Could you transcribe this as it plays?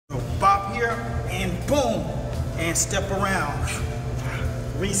here and boom, and step around.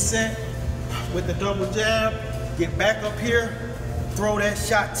 Reset with the double jab, get back up here, throw that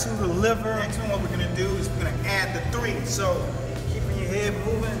shot to the liver. Next one, what we're gonna do is we're gonna add the 3. So keeping your head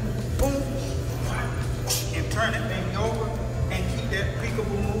moving, boom, and turn it baby over and keep that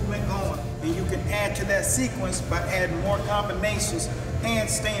peekaboo movement going. And you can add to that sequence by adding more combinations and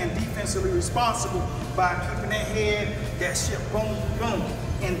staying defensively responsible by keeping that head, that shit boom, boom.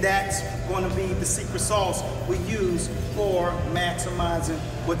 And that's going to be the secret sauce we use for maximizing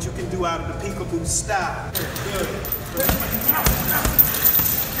what you can do out of the peekaboo style. Good.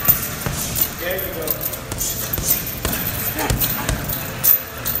 There you go.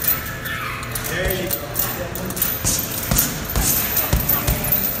 There you go.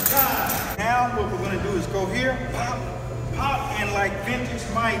 Now what we're going to do is go here, pop, pop, and like vintage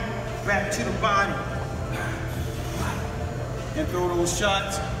Mike, back to the body. And throw those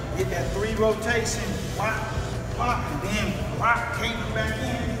shots, get that 3 rotation, pop, pop, and then pop, caper back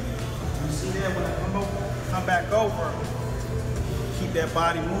in. You see that when I come back over, keep that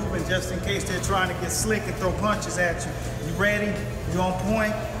body moving just in case they're trying to get slick and throw punches at you. You ready, you're on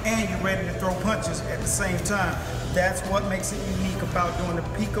point, and you're ready to throw punches at the same time. That's what makes it unique about doing the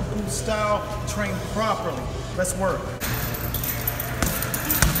peekaboo style trained properly. Let's work.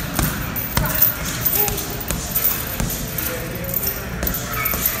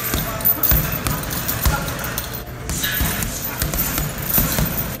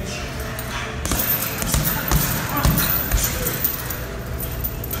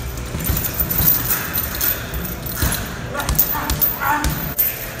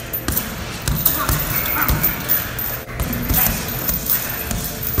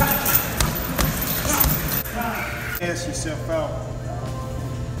 Ask yourself out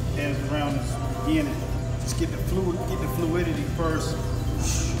as the round is beginning. Just get the fluidity first.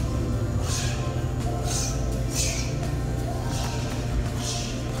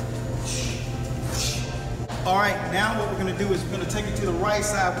 All right, now what we're gonna do is we're gonna take it to the right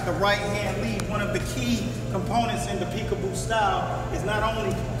side with the right hand lead. One of the key components in the peekaboo style is not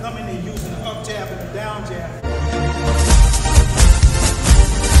only coming and using the up jab and the down jab,